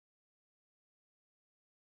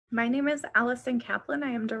My name is Allison Kaplan. I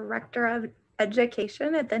am Director of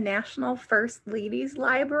Education at the National First Ladies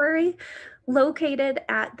Library, located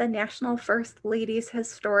at the National First Ladies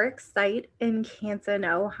Historic Site in Canton,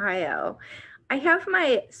 Ohio. I have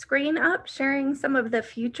my screen up sharing some of the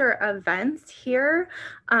future events here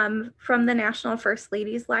from the National First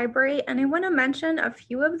Ladies Library, and I want to mention a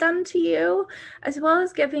few of them to you, as well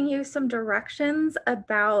as giving you some directions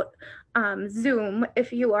about Zoom.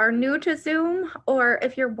 If you are new to Zoom, or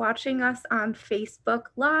if you're watching us on Facebook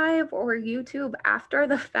Live or YouTube after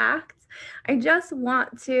the fact, I just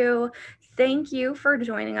want to thank you for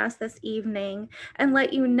joining us this evening and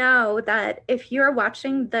let you know that if you're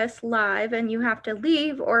watching this live and you have to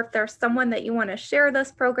leave, or if there's someone that you want to share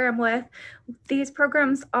this program with, these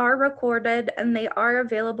programs are recorded and they are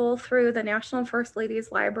available through the National First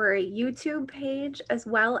Ladies Library YouTube page, as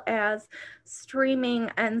well as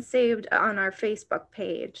streaming and saved on our Facebook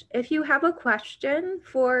page. If you have a question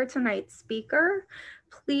for tonight's speaker,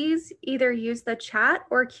 please either use the chat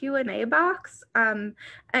or Q&A box, and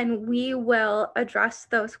we will address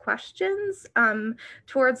those questions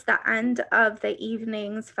towards the end of the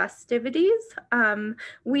evening's festivities.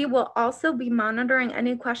 We will also be monitoring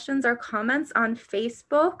any questions or comments on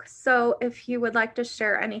Facebook, so if you would like to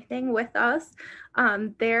share anything with us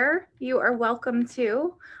there, you are welcome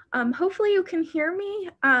to. Hopefully you can hear me.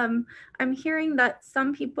 I'm hearing that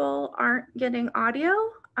some people aren't getting audio,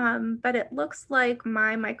 but it looks like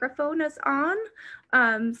my microphone is on.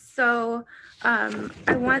 I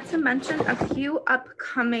want to mention a few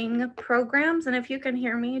upcoming programs, and if you can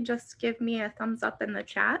hear me, just give me a thumbs up in the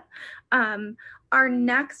chat. Our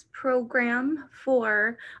next program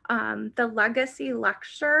for the Legacy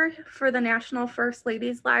Lecture for the National First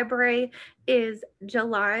Ladies Library is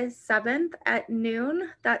July 7th at noon.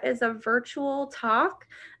 That is a virtual talk,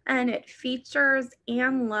 and it features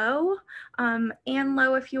Ann Lowe. Ann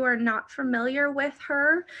Lowe, if you are not familiar with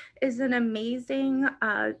her, is an amazing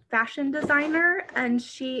fashion designer, and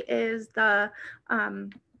she is the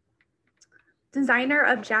designer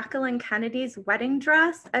of Jacqueline Kennedy's wedding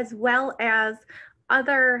dress, as well as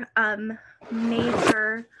other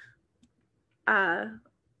major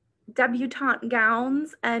debutante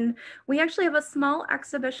gowns. And we actually have a small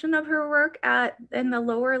exhibition of her work in the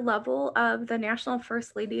lower level of the National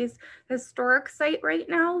First Ladies Historic Site right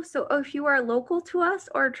now. So if you are local to us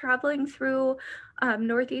or traveling through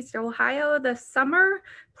Northeast Ohio this summer,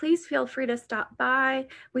 please feel free to stop by.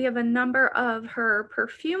 We have a number of her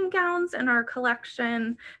perfume gowns in our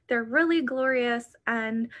collection. They're really glorious.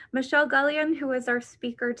 And Michelle Gullion, who is our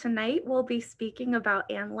speaker tonight, will be speaking about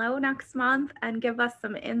Ann Lowe next month and give us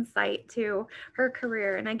some insight to her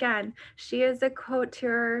career. And again, she is a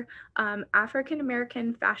couture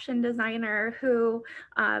African-American fashion designer who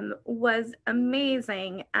was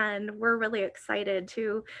amazing. And we're really excited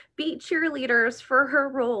to be cheerleaders for her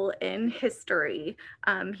role in history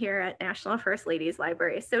here at National First Ladies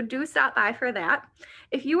Library. So do stop by for that.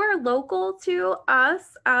 If you are local to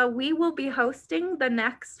us, we will be hosting the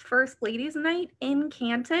next First Ladies Night in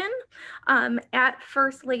Canton at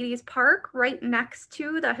First Ladies Park, right next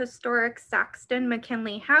to the historic Saxton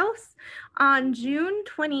McKinley House on June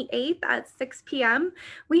 28th at 6 p.m.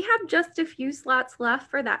 We have just a few slots left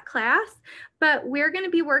for that class, but we're going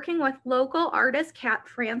to be working with local artist Kat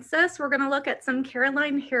Francis. We're going to look at some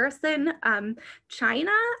Caroline Harrison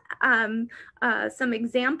china, some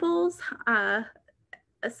examples,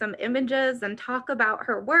 some images, and talk about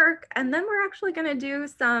her work. And then we're actually going to do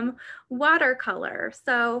some watercolor.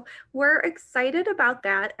 So we're excited about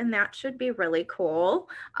that, and that should be really cool.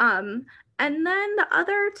 And then the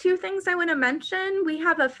other two things I want to mention, we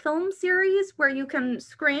have a film series where you can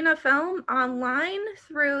screen a film online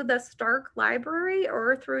through the Stark Library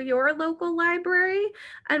or through your local library.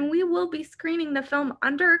 And we will be screening the film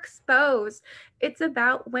Underexposed. It's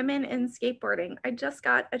about women in skateboarding. I just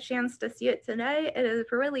got a chance to see it today. It is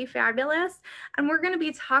really fabulous. And we're going to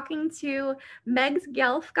be talking to Megs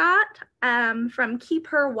Gelfgott from Keep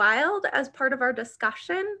Her Wild as part of our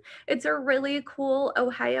discussion. It's a really cool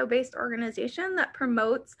Ohio-based organization that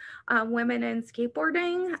promotes women in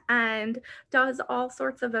skateboarding and does all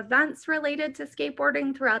sorts of events related to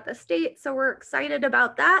skateboarding throughout the state. So we're excited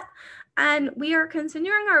about that. And we are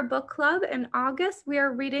continuing our book club in August. We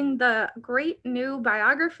are reading the great new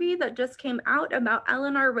biography that just came out about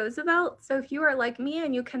Eleanor Roosevelt. So if you are like me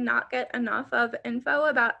and you cannot get enough of info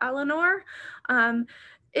about Eleanor,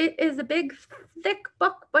 it is a big, thick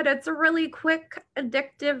book, but it's a really quick,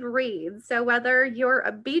 addictive read. So whether you're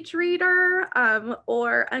a beach reader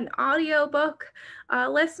or an audiobook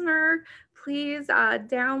listener, please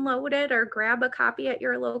download it or grab a copy at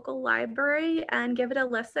your local library and give it a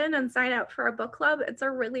listen and sign up for a book club. It's a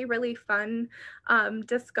really, really fun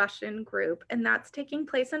discussion group, and that's taking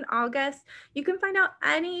place in August. You can find out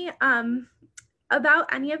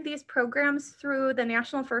about any of these programs through the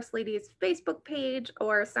National First Lady's Facebook page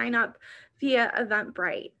or sign up via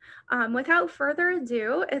Eventbrite. Without further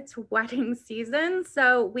ado, it's wedding season.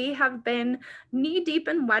 So we have been knee deep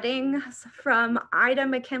in weddings, from Ida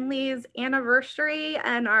McKinley's anniversary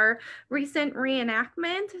and our recent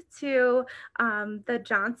reenactment to the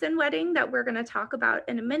Johnson wedding that we're going to talk about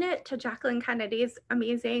in a minute, to Jacqueline Kennedy's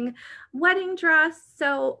amazing wedding dress.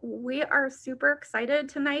 So we are super excited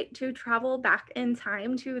tonight to travel back in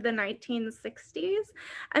time to the 1960s.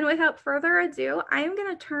 And without further ado, I am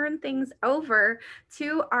going to turn things over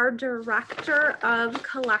to our Director of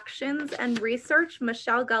Collections and Research,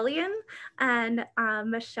 Michelle Gullion. And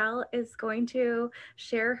Michelle is going to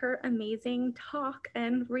share her amazing talk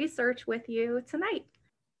and research with you tonight.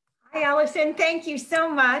 Hi, Allison. Thank you so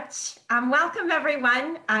much. Welcome,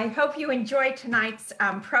 everyone. I hope you enjoyed tonight's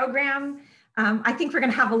program. I think we're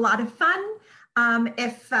going to have a lot of fun.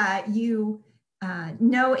 If you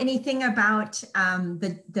know anything about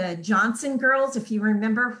the Johnson girls, if you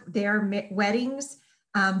remember their weddings,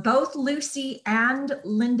 both Lucy and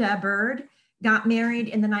Lynda Bird got married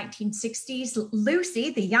in the 1960s. Lucy,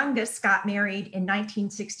 the youngest, got married in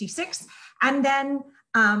 1966, and then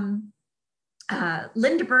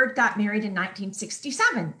Lynda Bird got married in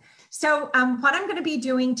 1967. So what I'm going to be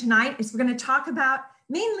doing tonight is we're going to talk about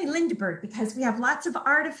mainly Lynda Bird, because we have lots of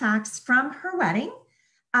artifacts from her wedding.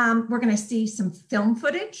 We're going to see some film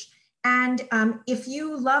footage. And if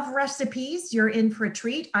you love recipes, you're in for a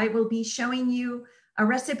treat. I will be showing you a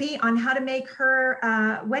recipe on how to make her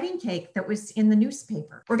wedding cake that was in the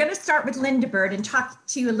newspaper. We're going to start with Lynda Bird and talk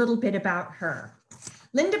to you a little bit about her.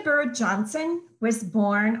 Lynda Bird Johnson was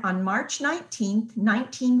born on March 19th,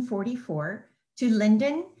 1944, to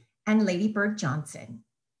Lyndon and Lady Bird Johnson.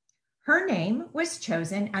 Her name was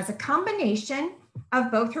chosen as a combination of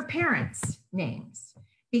both her parents' names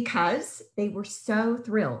because they were so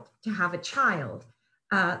thrilled to have a child.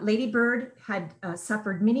 Lady Bird had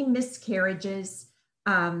suffered many miscarriages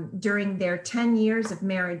during their 10 years of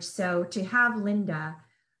marriage, so to have Lynda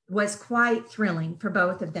was quite thrilling for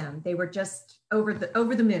both of them. They were just over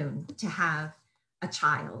the moon to have a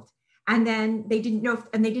child. And then they didn't know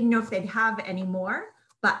if they'd have any more.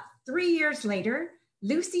 But 3 years later,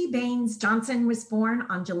 Lucy Baines Johnson was born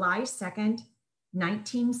on July 2nd,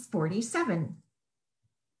 1947.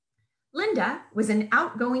 Lynda was an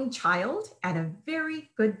outgoing child and a very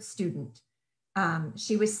good student.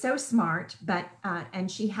 She was so smart, and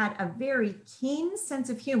she had a very keen sense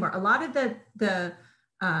of humor. A lot of the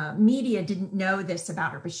media didn't know this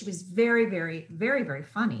about her, but she was very, very, very, very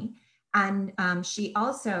funny. And she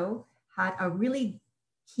also had a really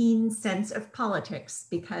keen sense of politics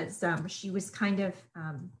because she was kind of,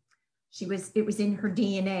 it was in her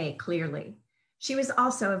DNA, clearly. She was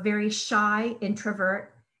also a very shy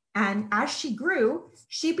introvert. And as she grew,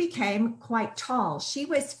 she became quite tall. She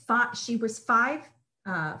was 5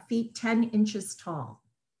 feet 10 inches tall,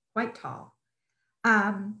 quite tall.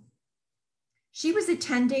 She was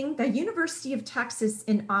attending the University of Texas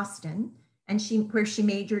in Austin, and where she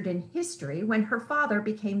majored in history when her father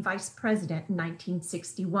became vice president in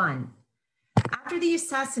 1961. After the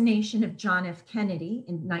assassination of John F. Kennedy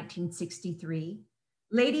in 1963,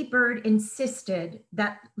 Lady Bird insisted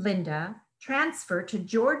that Lynda transfer to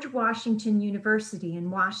George Washington University in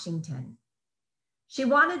Washington. She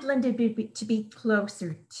wanted Lynda to be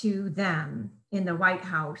closer to them in the White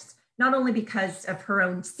House, not only because of her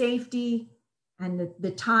own safety and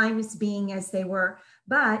the times being as they were,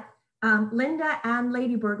 but Lynda and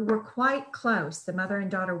Lady Bird were quite close. The mother and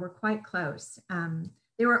daughter were quite close.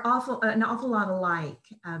 They were an awful lot alike,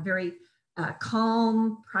 very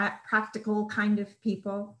calm, practical kind of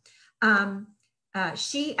people.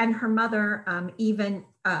 She and her mother,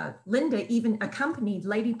 Lynda even accompanied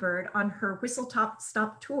Lady Bird on her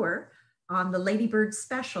whistle-stop tour on the Lady Bird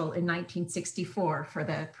special in 1964 for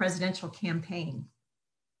the presidential campaign.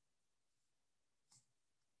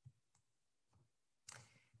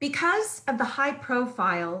 Because of the high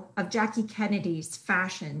profile of Jackie Kennedy's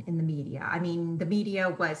fashion in the media, I mean, the media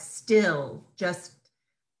was still just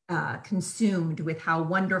consumed with how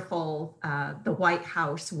wonderful the White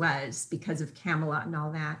House was because of Camelot and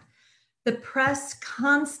all that. The press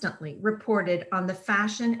constantly reported on the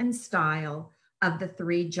fashion and style of the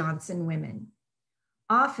three Johnson women.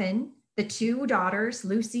 Often, the two daughters,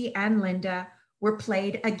 Lucy and Lynda, were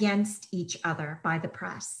played against each other by the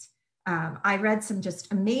press. I read some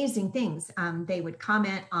just amazing things. They would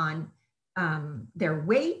comment on their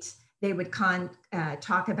weight. They would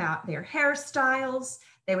talk about their hairstyles.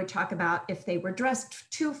 They would talk about if they were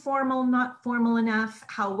dressed too formal, not formal enough,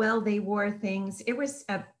 how well they wore things. It was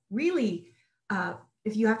a really,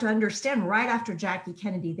 if you have to understand, right after Jackie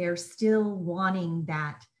Kennedy, they're still wanting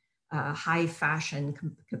that high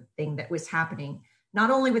fashion thing that was happening, not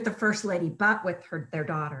only with the First Lady, but with their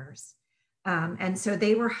daughters. And so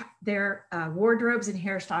their wardrobes and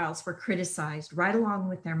hairstyles were criticized right along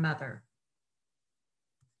with their mother.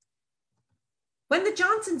 When the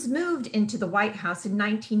Johnsons moved into the White House in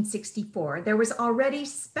 1964, there was already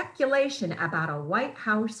speculation about a White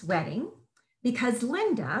House wedding because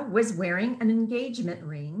Lynda was wearing an engagement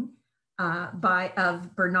ring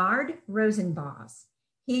of Bernard Rosenbaugh's.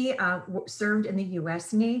 He served in the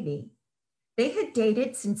US Navy. They had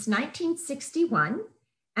dated since 1961,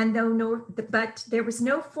 but there was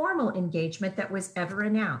no formal engagement that was ever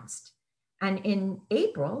announced. And in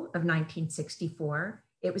April of 1964,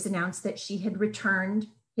 it was announced that she had returned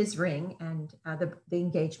his ring and the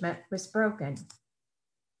engagement was broken.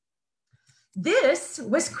 This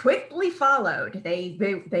was quickly followed.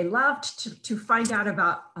 They loved to find out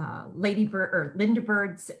about Lynda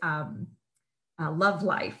Bird's love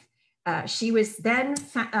life. She was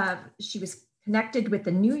connected with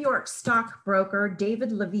the New York stockbroker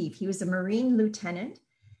David Lviv. He was a Marine lieutenant,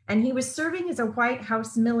 and he was serving as a White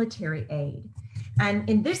House military aide. And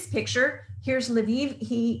in this picture, here's Lviv.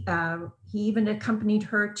 He even accompanied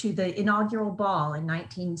her to the inaugural ball in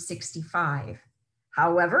 1965.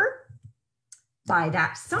 However, by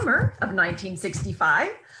that summer of 1965,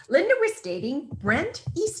 Lynda was dating Brent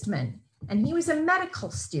Eastman, and he was a medical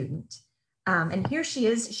student. And here she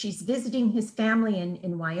is, she's visiting his family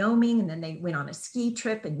in Wyoming, and then they went on a ski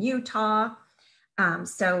trip in Utah.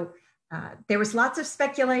 There was lots of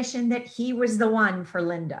speculation that he was the one for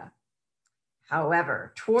Lynda.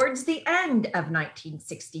 However, towards the end of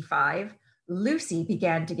 1965, Lucy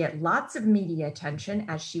began to get lots of media attention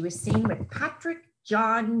as she was seen with Patrick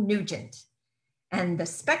John Nugent. And the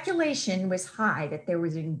speculation was high that there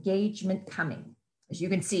was an engagement coming. As you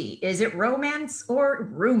can see, is it romance or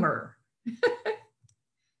rumor?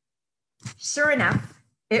 Sure enough,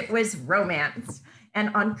 it was romance.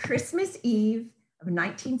 And on Christmas Eve of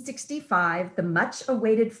 1965, the much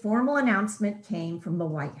awaited formal announcement came from the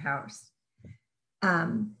White House.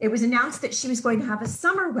 It was announced that she was going to have a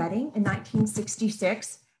summer wedding in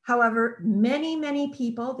 1966. However, many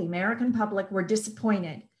people, the American public, were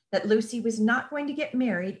disappointed that Lucy was not going to get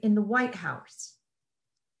married in the White House.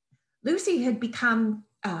 Lucy had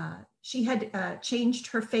changed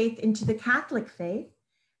her faith into the Catholic faith.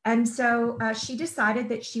 And so she decided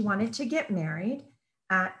that she wanted to get married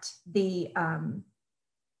at the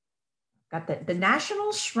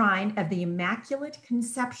National Shrine of the Immaculate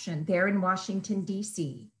Conception there in Washington,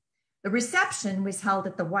 D.C. The reception was held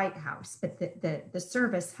at the White House, but the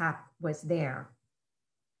service was there.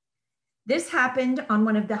 This happened on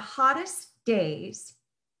one of the hottest days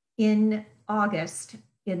in August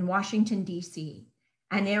in Washington, D.C.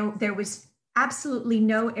 And there was absolutely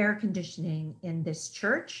no air conditioning in this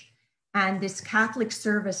church. And this Catholic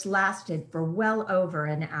service lasted for well over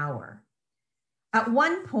an hour. At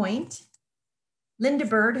one point, Lynda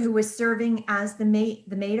Bird, who was serving as the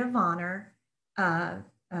maid of honor,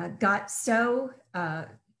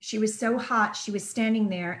 she was so hot, she was standing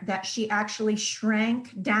there that she actually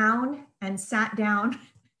shrank down and sat down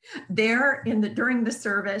there during the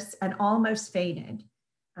service and almost fainted.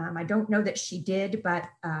 I don't know that she did, but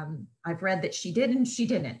I've read that she did and she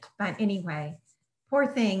didn't. But anyway, poor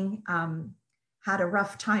thing had a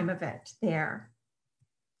rough time of it there.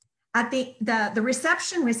 At the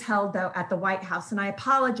reception was held though at the White House, and I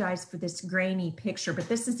apologize for this grainy picture, but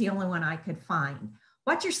this is the only one I could find.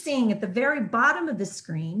 What you're seeing at the very bottom of the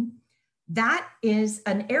screen, that is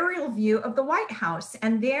an aerial view of the White House.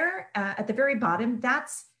 And there at the very bottom,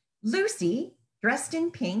 that's Lucy dressed in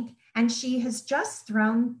pink, and she has just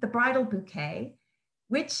thrown the bridal bouquet,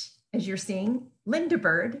 which, as you're seeing, Lynda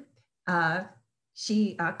Bird,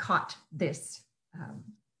 she caught this,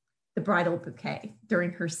 the bridal bouquet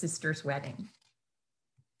during her sister's wedding.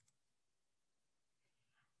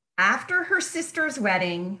 After her sister's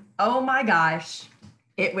wedding, oh my gosh,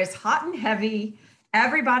 it was hot and heavy.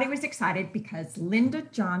 Everybody was excited because Lynda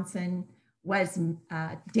Johnson was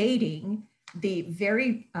dating the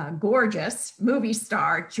very gorgeous movie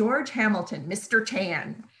star, George Hamilton, Mr.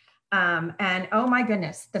 Tan. And oh my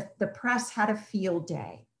goodness, the press had a field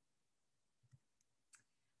day.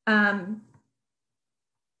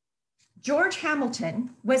 George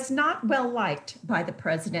Hamilton was not well liked by the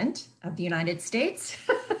President of the United States,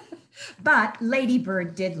 but Lady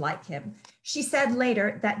Bird did like him. She said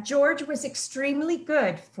later that George was extremely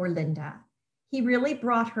good for Lynda. He really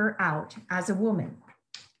brought her out as a woman.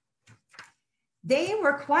 They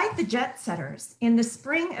were quite the jet setters. In the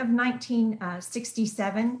spring of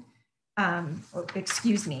 1967,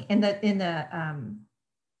 excuse me,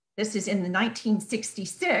 this is in the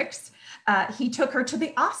 1966, he took her to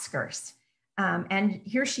the Oscars. And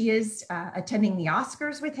here she is attending the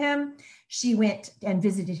Oscars with him. She went and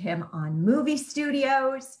visited him on movie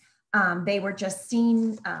studios. They were just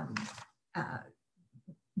seen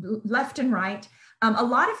left and right. A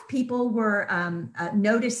lot of people were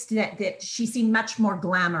noticed that she seemed much more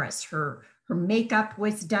glamorous. Her makeup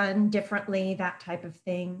was done differently, that type of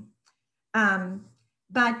thing.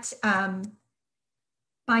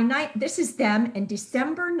 By night, this is them in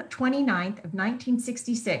December 29th of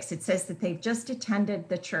 1966. It says that they've just attended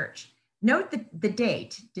the church. Note the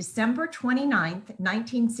date, December 29th,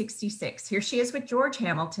 1966. Here she is with George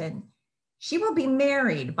Hamilton. She will be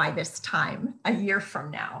married by this time, a year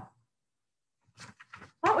from now.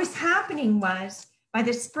 What was happening was, by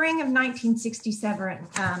the spring of 1967,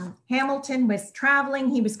 Hamilton was traveling.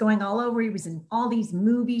 He was going all over. He was in all these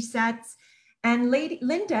movie sets. And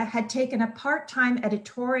Lynda had taken a part-time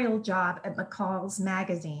editorial job at McCall's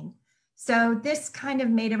magazine. So this kind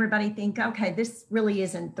of made everybody think, okay, this really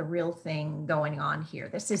isn't the real thing going on here.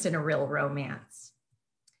 This isn't a real romance.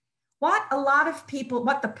 What a lot of people,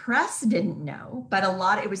 what the press didn't know, but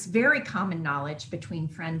it was very common knowledge between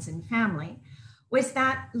friends and family, was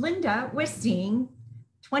that Lynda was seeing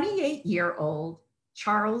 28-year-old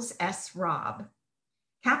Charles S. Robb.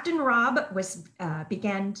 Captain Robb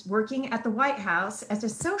began working at the White House as a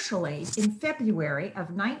social aide in February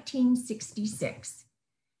of 1966.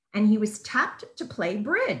 And he was tapped to play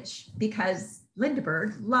bridge because Lynda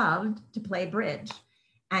Bird loved to play bridge.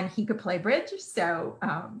 And he could play bridge, so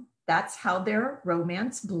that's how their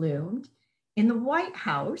romance bloomed in the White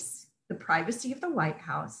House, the privacy of the White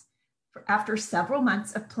House, after several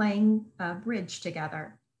months of playing bridge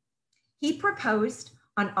together. He proposed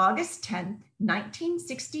on August 10th,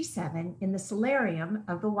 1967, in the solarium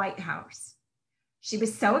of the White House. She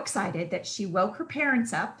was so excited that she woke her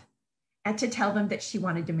parents up and to tell them that she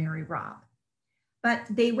wanted to marry Robb. But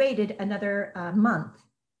they waited another month.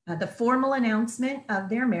 The formal announcement of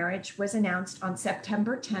their marriage was announced on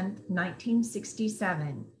September 10th,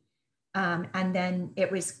 1967. And then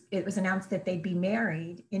it was announced that they'd be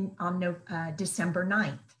married on December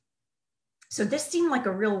 9th. So this seemed like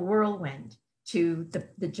a real whirlwind to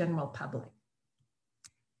the general public.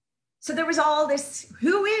 So there was all this,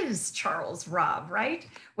 who is Charles Robb, right?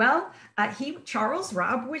 Well, Charles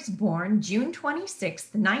Robb was born June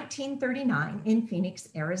 26th, 1939 in Phoenix,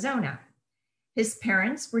 Arizona. His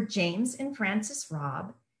parents were James and Frances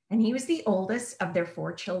Robb, and he was the oldest of their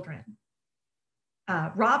 4 children.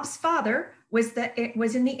 Robb's father was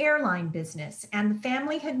in the airline business, and the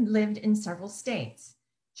family had lived in several states.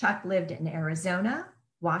 Chuck lived in Arizona,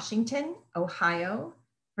 Washington, Ohio,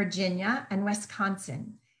 Virginia, and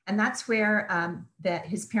Wisconsin. And that's where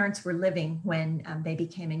his parents were living when they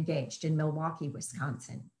became engaged, in Milwaukee,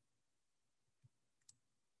 Wisconsin.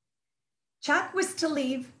 Chuck was to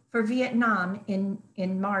leave for Vietnam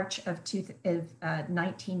in March of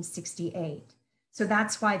 1968. So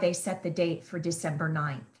that's why they set the date for December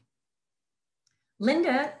 9th.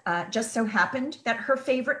 Lynda just so happened that her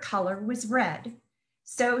favorite color was red.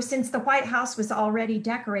 So since the White House was already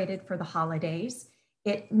decorated for the holidays,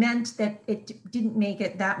 it meant that it didn't make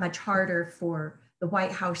it that much harder for the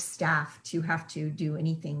White House staff to have to do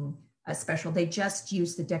anything special. They just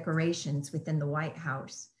used the decorations within the White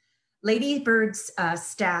House. Lady Bird's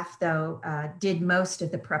staff, though, did most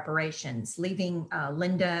of the preparations, leaving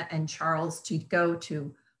Lynda and Charles to go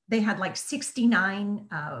to, they had like 69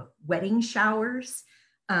 wedding showers.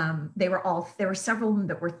 There were several of them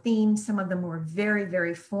that were themed. Some of them were very,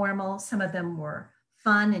 very formal. Some of them were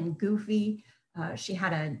fun and goofy. She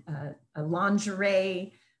had a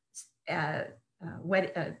lingerie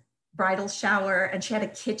bridal shower, and she had a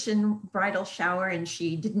kitchen bridal shower, and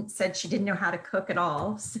said she didn't know how to cook at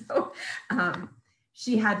all. So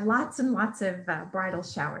she had lots and lots of bridal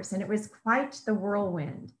showers, and it was quite the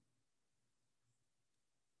whirlwind.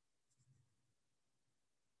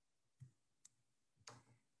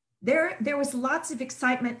 There was lots of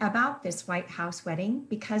excitement about this White House wedding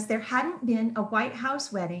because there hadn't been a White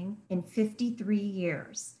House wedding in 53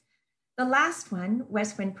 years. The last one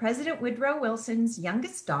was when President Woodrow Wilson's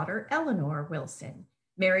youngest daughter, Eleanor Wilson,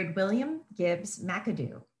 married William Gibbs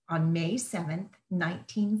McAdoo on May 7th,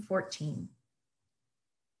 1914.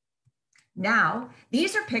 Now,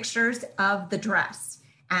 these are pictures of the dress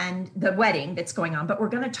and the wedding that's going on, but we're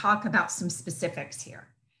going to talk about some specifics here.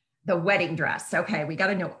 The wedding dress. Okay, we got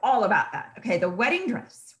to know all about that. Okay, the wedding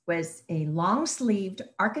dress was a long-sleeved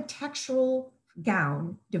architectural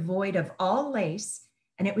gown devoid of all lace,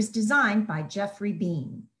 and it was designed by Geoffrey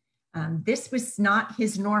Beene. This was not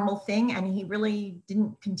his normal thing, and he really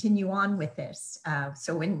didn't continue on with this.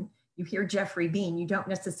 So when you hear Geoffrey Beene, you don't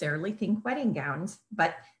necessarily think wedding gowns,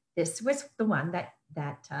 but this was the one that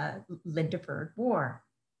Lynda Bird wore.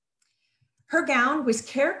 Her gown was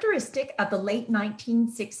characteristic of the late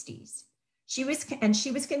 1960s. She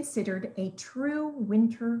was considered a true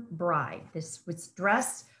winter bride. This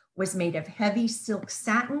dress was made of heavy silk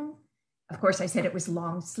satin. Of course, I said it was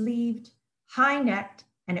long sleeved, high necked,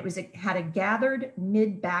 and it had a gathered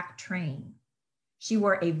mid-back train. She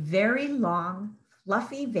wore a very long,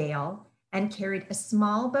 fluffy veil and carried a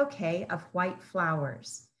small bouquet of white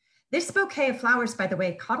flowers. This bouquet of flowers, by the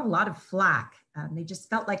way, caught a lot of flack. They just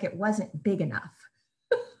felt like it wasn't big enough,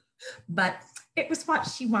 but it was what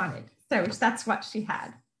she wanted. So that's what she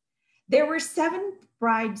had. There were seven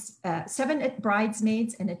bridesmaids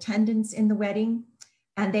and attendants in the wedding,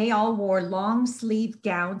 and they all wore long sleeve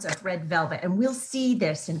gowns of red velvet. And we'll see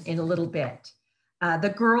this in a little bit.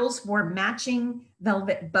 The girls wore matching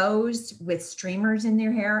velvet bows with streamers in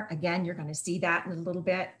their hair. Again, you're going to see that in a little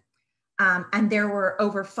bit. And there were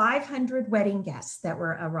over 500 wedding guests that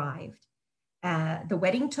arrived. The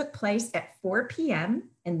wedding took place at 4 p.m.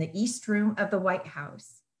 in the East Room of the White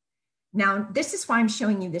House. Now, this is why I'm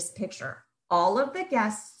showing you this picture. All of the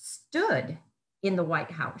guests stood in the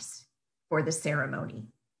White House for the ceremony.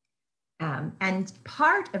 And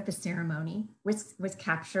part of the ceremony was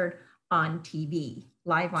captured on TV,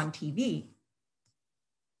 live on TV.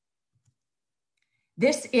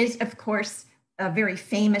 This is, of course, a very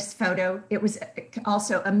famous photo. It was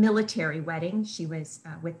also a military wedding. She was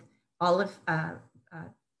with all of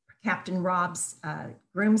Captain Rob's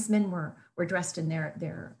groomsmen were dressed in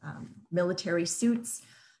their military suits.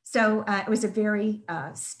 So it was a very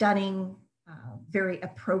stunning, very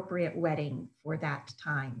appropriate wedding for that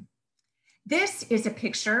time. This is a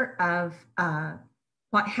picture of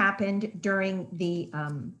what happened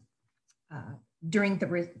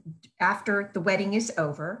after the wedding is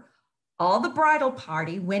over. All the bridal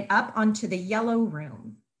party went up onto the yellow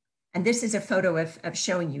room. And this is a photo of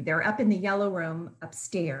showing you. They're up in the yellow room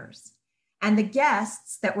upstairs. And the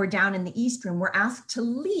guests that were down in the East Room were asked to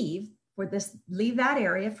leave that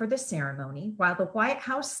area for the ceremony, while the White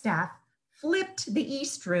House staff flipped the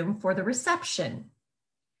East Room for the reception.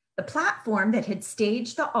 The platform that had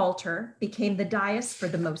staged the altar became the dais for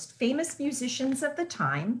the most famous musicians of the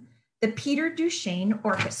time, the Peter Duchesne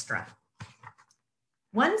Orchestra.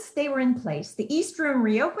 Once they were in place, the East Room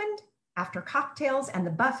reopened after cocktails and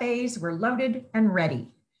the buffets were loaded and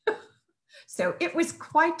ready. So it was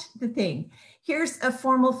quite the thing. Here's a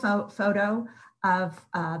formal photo of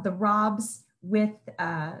the Robs with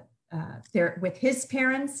his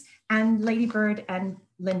parents and Lady Bird and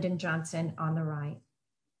Lynda Johnson on the right,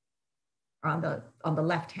 or on the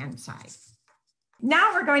left-hand side.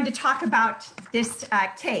 Now we're going to talk about this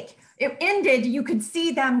cake. It ended, you could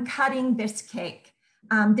see them cutting this cake.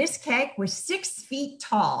 This cake was 6 feet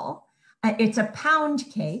tall. It's a pound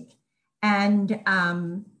cake, and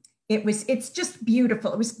it's just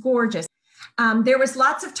beautiful. It was gorgeous. There was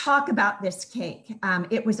lots of talk about this cake.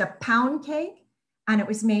 It was a pound cake, and it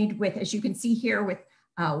was made with, as you can see here, with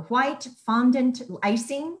white fondant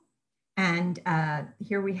icing. And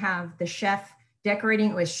here we have the chef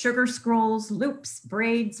decorating it with sugar scrolls, loops,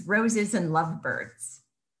 braids, roses, and lovebirds.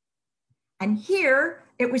 And here,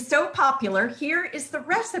 it was so popular, here is the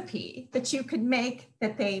recipe that you could make,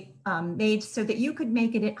 that they made so that you could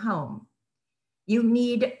make it at home. You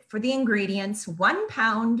need, for the ingredients, 1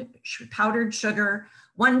 pound powdered sugar,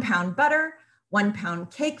 1 pound butter, 1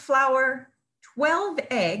 pound cake flour, 12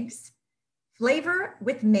 eggs, flavor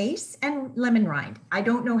with mace and lemon rind. I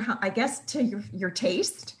don't know how, I guess to your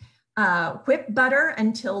taste. Whip butter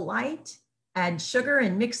until light, add sugar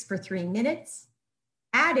and mix for 3 minutes.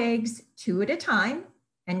 Add eggs 2 at a time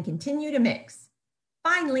and continue to mix.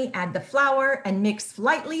 Finally, add the flour and mix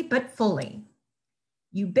lightly but fully.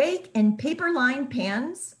 You bake in paper-lined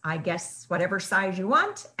pans, I guess whatever size you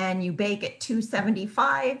want, and you bake at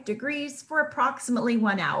 275 degrees for approximately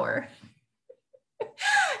 1 hour.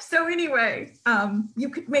 So anyway, you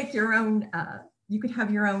could make your own, you could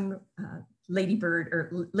have your own Lady Bird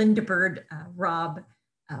or Lynda Bird Rob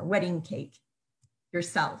wedding cake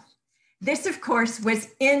yourself. This, of course, was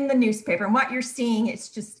in the newspaper, and what you're seeing is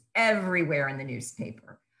just everywhere in the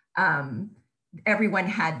newspaper. Everyone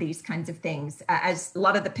had these kinds of things. As a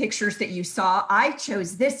lot of the pictures that you saw, I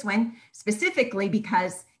chose this one specifically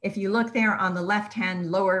because if you look there on the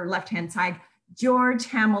lower left-hand side, George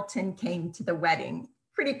Hamilton came to the wedding.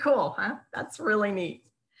 Pretty cool, huh? That's really neat.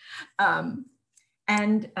 Um,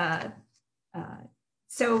 and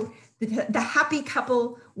so the happy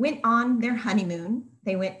couple went on their honeymoon.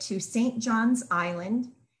 They went to St. John's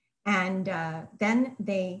Island, and then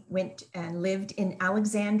they went and lived in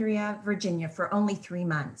Alexandria, Virginia for only 3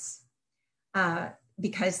 months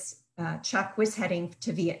because Chuck was heading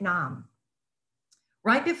to Vietnam.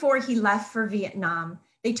 Right before he left for Vietnam,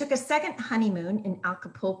 they took a second honeymoon in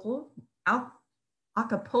Acapulco,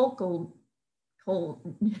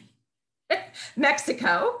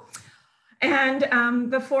 Mexico. And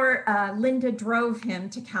before Lynda drove him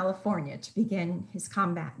to California to begin his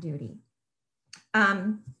combat duty.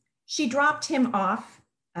 She dropped him off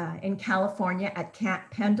in California at Camp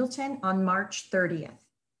Pendleton on March 30th.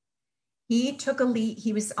 He took a leave,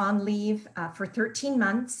 he was on leave for 13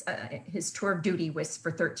 months. His tour of duty was for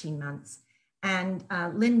 13 months. And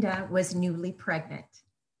Lynda was newly pregnant.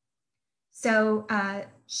 So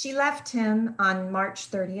she left him on March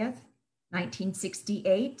 30th,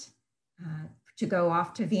 1968, to go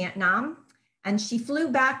off to Vietnam. And she flew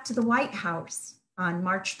back to the White House on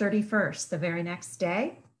March 31st, the very next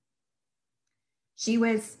day. She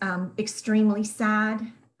was extremely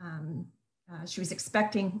sad. She was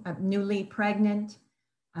expecting a newly pregnant.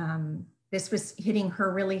 This was hitting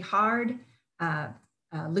her really hard.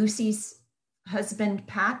 Lucy's husband,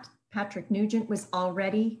 Patrick Nugent, was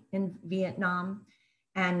already in Vietnam.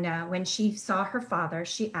 And when she saw her father,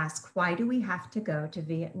 she asked, "Why do we have to go to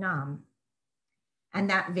Vietnam?" And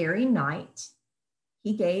that very night,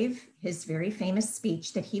 he gave his very famous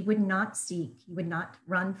speech that he would not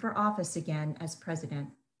run for office again as president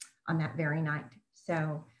on that very night.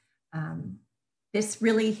 So this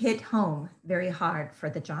really hit home very hard for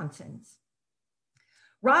the Johnsons.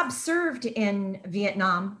 Rob served in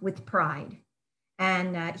Vietnam with pride,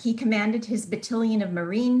 and he commanded his battalion of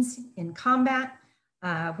Marines in combat,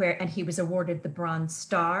 and he was awarded the Bronze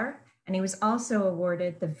Star, and he was also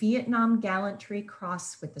awarded the Vietnam Gallantry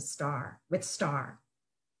Cross with Star.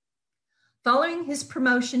 Following his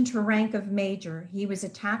promotion to rank of major, he was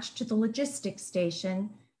attached to the logistics station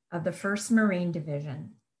of the 1st Marine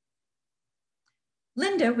Division.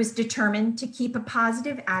 Lynda was determined to keep a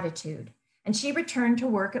positive attitude, and she returned to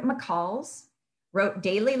work at McCall's, wrote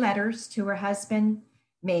daily letters to her husband,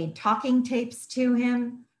 made talking tapes to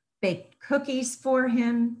him, baked cookies for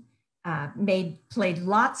him, played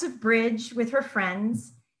lots of bridge with her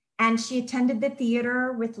friends, and she attended the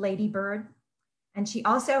theater with Lady Bird. And she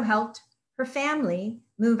also helped her family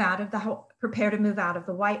prepare to move out of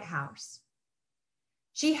the White House.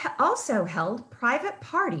 She also held private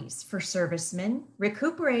parties for servicemen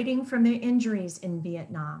recuperating from their injuries in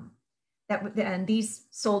Vietnam. And these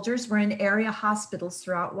soldiers were in area hospitals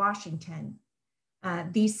throughout Washington.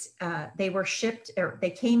 They were shipped, or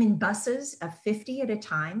they came in buses of 50 at a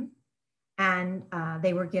time, and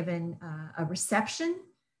they were given a reception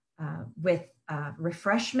with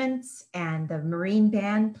refreshments, and the Marine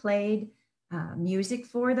band played music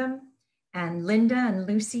for them. And Lynda and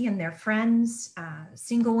Lucy and their friends,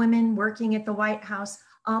 single women working at the White House,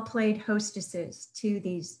 all played hostesses to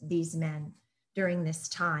these men during this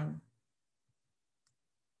time.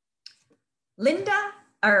 Lynda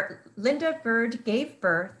Bird gave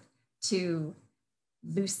birth to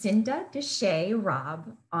Lucinda Deshay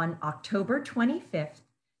Robb on October 25th,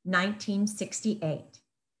 1968.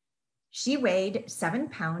 She weighed 7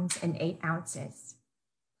 pounds and 8 ounces.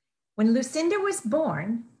 When Lucinda was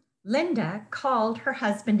born, Lynda called her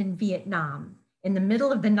husband in Vietnam in the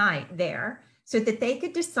middle of the night there so that they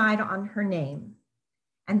could decide on her name.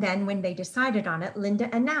 And then when they decided on it,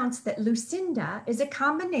 Lynda announced that Lucinda is a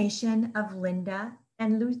combination of Lynda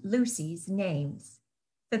and Lucy's names.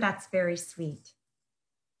 So that's very sweet.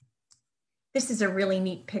 This is a really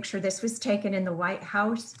neat picture. This was taken in the White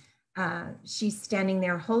House. She's standing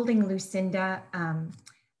there holding Lucinda,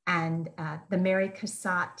 and the Mary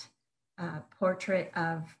Cassatt portrait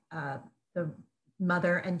of the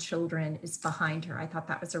mother and children is behind her. I thought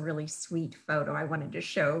that was a really sweet photo. I wanted to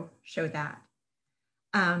show that.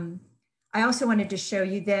 I also wanted to show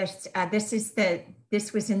you this.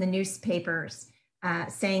 This was in the newspapers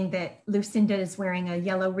saying that Lucinda is wearing a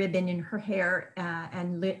yellow ribbon in her hair,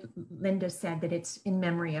 and Lynda said that it's in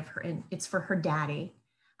memory of her, and it's for her daddy.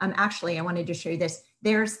 Actually, I wanted to show you this.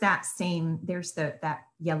 There's that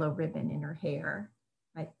yellow ribbon in her hair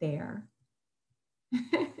right there.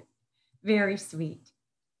 Very sweet.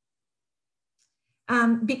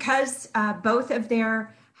 Because both of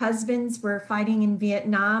their husbands were fighting in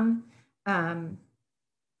Vietnam,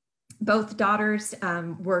 both daughters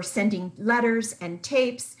were sending letters and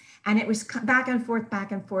tapes, And it was back and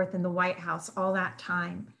forth in the White House all that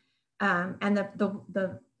time. And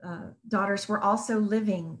the daughters were also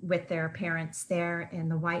living with their parents there in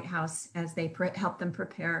the White House as they helped them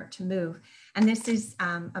prepare to move. And this is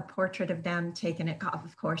a portrait of them taken,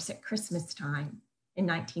 of course, at Christmas time in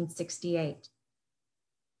 1968.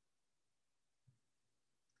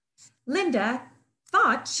 Lynda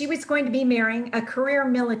thought she was going to be marrying a career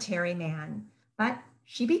military man, but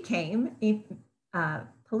she became a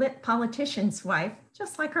politician's wife,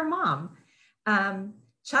 just like her mom.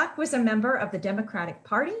 Chuck was a member of the Democratic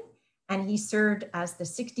Party, and he served as the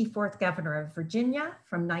 64th governor of Virginia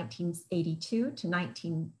from 1982 to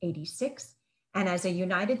 1986, and as a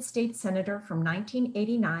United States Senator from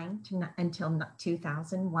 1989 until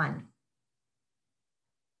 2001.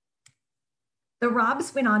 The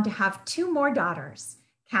Robs went on to have two more daughters.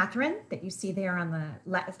 Catherine, that you see there on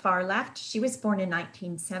the far left, she was born in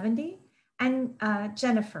 1970, and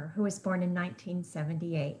Jennifer, who was born in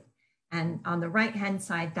 1978. And on the right-hand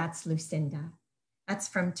side, that's Lucinda. That's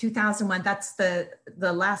from 2001. That's the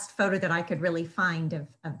last photo that I could really find of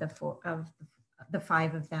the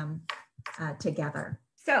five of them together.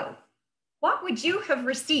 So what would you have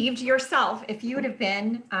received yourself if you would have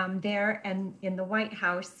been there and in the White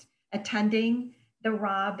House attending the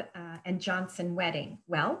Rob and Johnson wedding?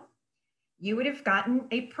 Well, you would have gotten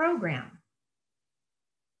a program.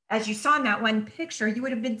 As you saw in that one picture, you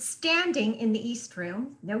would have been standing in the East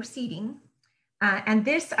Room, no seating. And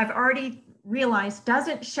this, I've already realized,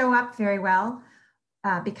 doesn't show up very well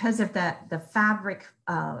because of the fabric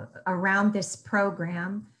around this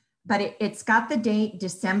program. But it's got the date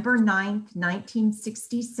December 9th,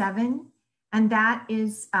 1967. And that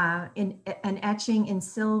is in an etching in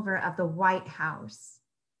silver of the White House.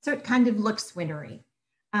 So it kind of looks wintry.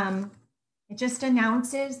 It just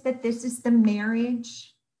announces that this is the marriage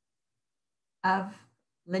of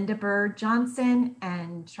Lynda Bird Johnson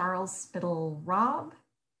and Charles Spittle Robb.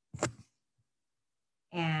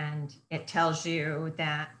 And it tells you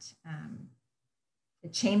that the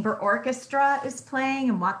chamber orchestra is playing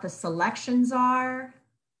and what the selections are.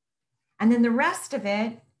 And then the rest of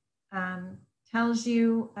it tells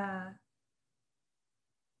you,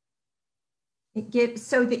 it gives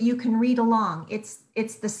so that you can read along.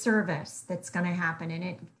 It's the service that's going to happen.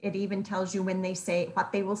 And it even tells you when they say,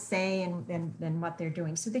 what they will say and then what they're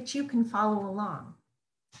doing so that you can follow along.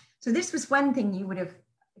 So this was one thing you would have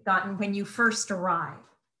gotten when you first arrived.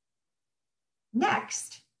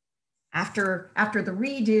 Next, after the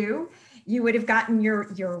redo, you would have gotten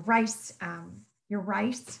your rice,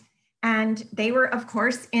 and they were, of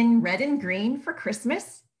course, in red and green for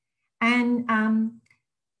Christmas. And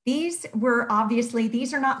these were obviously,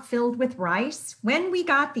 these are not filled with rice. When we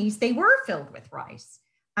got these, they were filled with rice.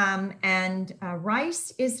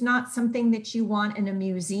 Rice is not something that you want in a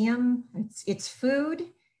museum. It's food,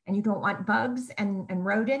 and you don't want bugs and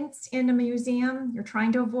rodents in a museum. You're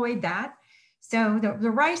trying to avoid that. So the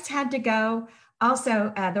rice had to go.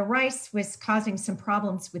 Also, the rice was causing some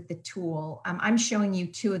problems with the tool. I'm showing you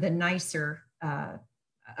two of the nicer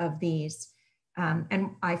of these.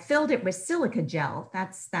 And I filled it with silica gel.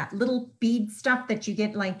 That's that little bead stuff that you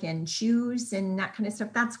get like in shoes and that kind of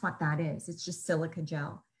stuff. That's what that is. It's just silica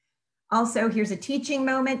gel. Also, here's a teaching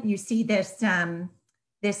moment. You see this,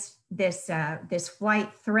 this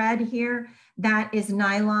white thread here. That is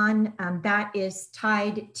nylon. That is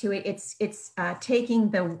tied to it. It's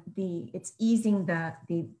taking it's easing the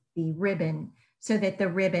ribbon so that the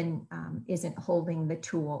ribbon isn't holding the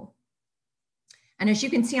tool. And as you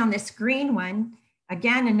can see on this green one,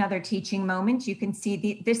 again, another teaching moment. You can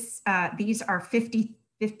see these are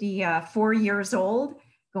 54 years old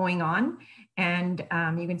going on. And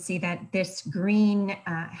you can see that this green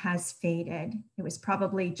has faded. It was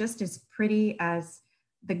probably just as pretty as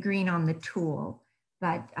the green on the tool,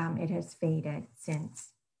 but it has faded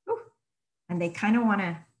since. Ooh. And they kind of want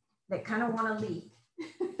to leak.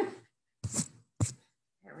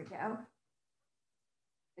 There we go.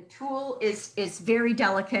 The tool is very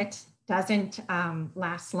delicate, doesn't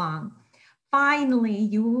last long. Finally,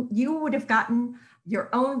 you would have gotten your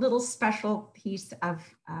own little special piece of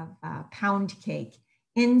pound cake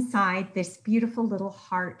inside this beautiful little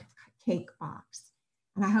heart cake box.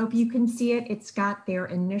 And I hope you can see it. It's got their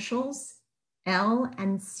initials, L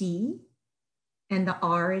and C, and the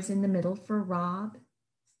R is in the middle for Rob.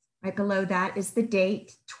 Right below that is the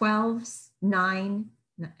date,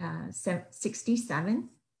 12/9/67.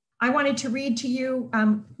 I wanted to read to you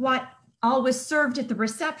what all was served at the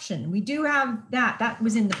reception. We do have that. That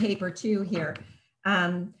was in the paper too here.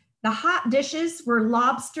 The hot dishes were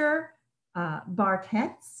lobster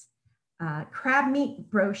barquettes, crab meat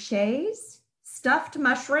brochets, stuffed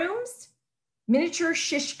mushrooms, miniature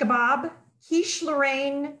shish kebab, quiche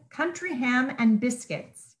Lorraine, country ham, and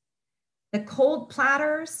biscuits. The cold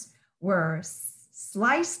platters were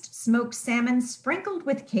sliced smoked salmon sprinkled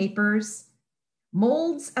with capers,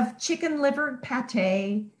 molds of chicken liver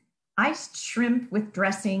pate, iced shrimp with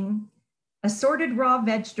dressing, assorted raw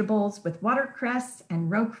vegetables with watercress and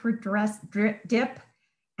Roquefort dip,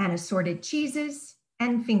 and assorted cheeses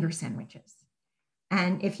and finger sandwiches.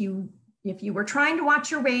 And if you were trying to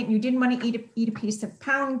watch your weight and you didn't want to eat a piece of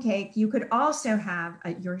pound cake, you could also have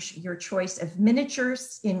your choice of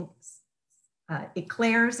miniatures in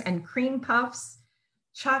eclairs and cream puffs,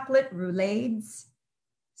 chocolate roulades,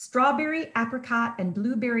 strawberry, apricot, and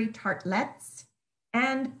blueberry tartelettes,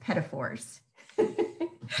 and pedophores.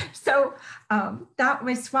 So that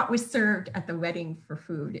was what was served at the wedding for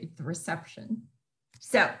food at the reception.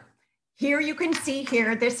 So here you can see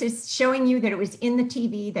here, this is showing you that it was in the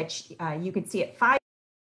TV, that you could see at 5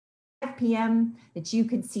 p.m., that you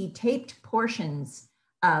could see taped portions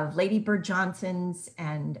of Lady Bird Johnson's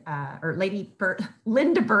and,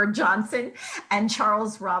 Lynda Bird Johnson and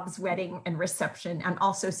Charles Robb's wedding and reception. And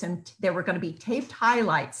also there were going to be taped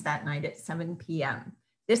highlights that night at 7 p.m.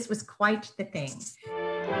 This was quite the thing.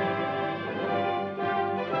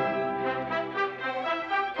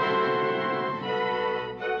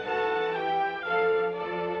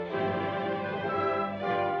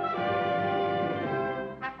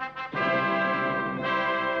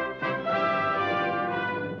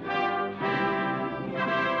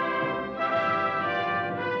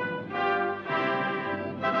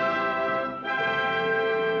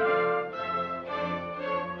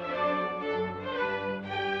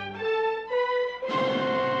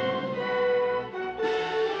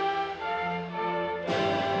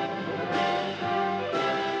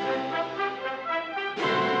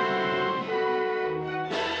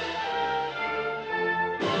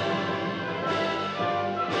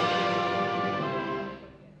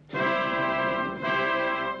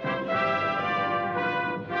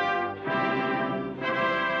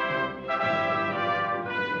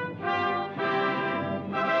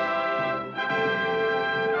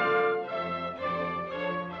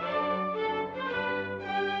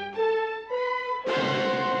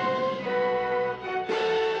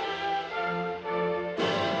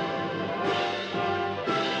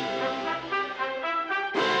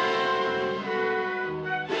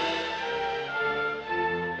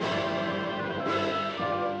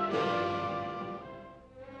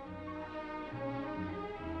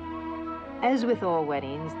 As with all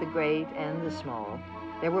weddings, the great and the small,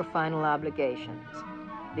 there were final obligations.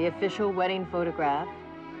 The official wedding photograph,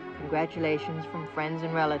 congratulations from friends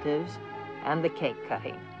and relatives, and the cake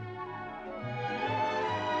cutting.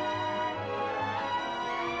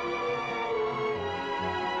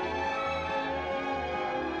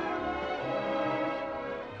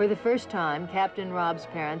 For the first time, Captain Robb's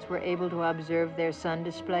parents were able to observe their son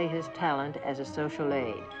display his talent as a social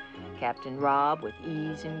aide. Captain Robb, with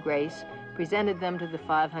ease and grace, presented them to the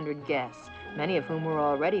 500 guests, many of whom were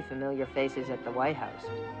already familiar faces at the White House.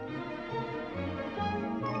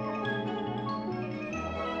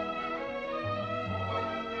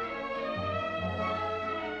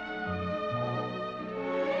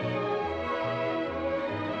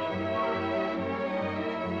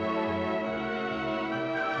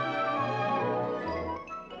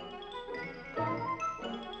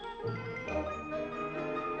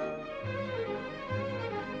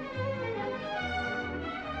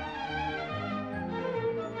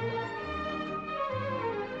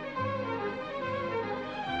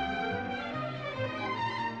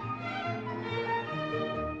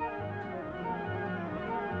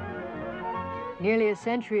 Nearly a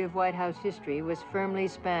century of White House history was firmly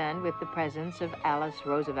spanned with the presence of Alice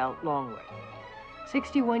Roosevelt Longworth.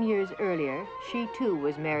 61 years earlier, she too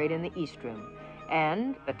was married in the East Room,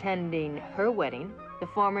 and attending her wedding, the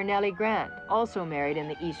former Nellie Grant, also married in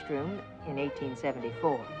the East Room in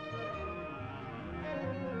 1874.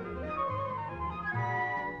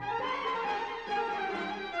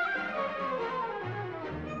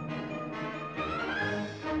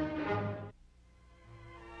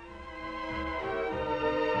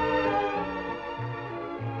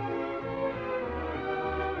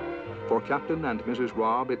 For Captain and Mrs.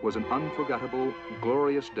 Robb, it was an unforgettable,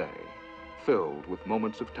 glorious day, filled with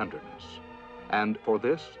moments of tenderness. And for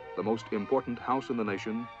this, the most important house in the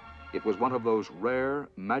nation, it was one of those rare,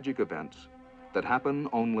 magic events that happen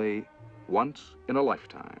only once in a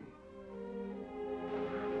lifetime.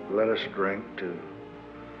 Let us drink to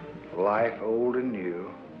life old and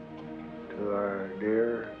new, to our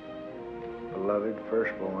dear, beloved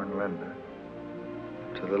firstborn, Lynda,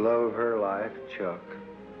 to the love of her life, Chuck,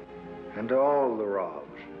 and to all the Robs,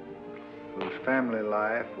 whose family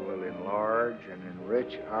life will enlarge and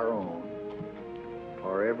enrich our own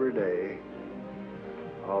for every day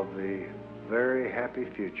of the very happy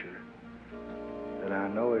future that I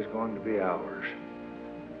know is going to be ours,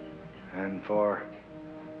 and for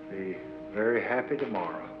the very happy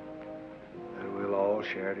tomorrow that we'll all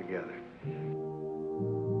share together.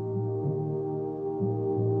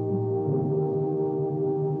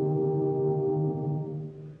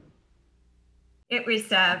 It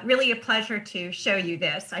was really a pleasure to show you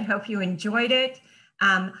this. I hope you enjoyed it.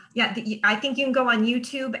 Yeah, I think you can go on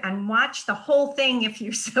YouTube and watch the whole thing if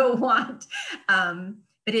you so want.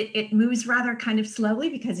 But it moves rather kind of slowly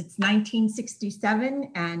because it's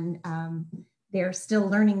 1967 and they're still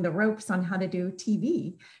learning the ropes on how to do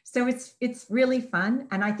TV. So it's really fun.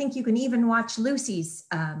 And I think you can even watch Lucy's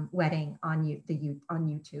wedding on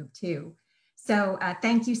YouTube too. So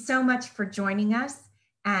thank you so much for joining us.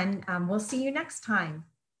 And we'll see you next time.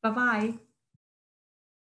 Bye-bye.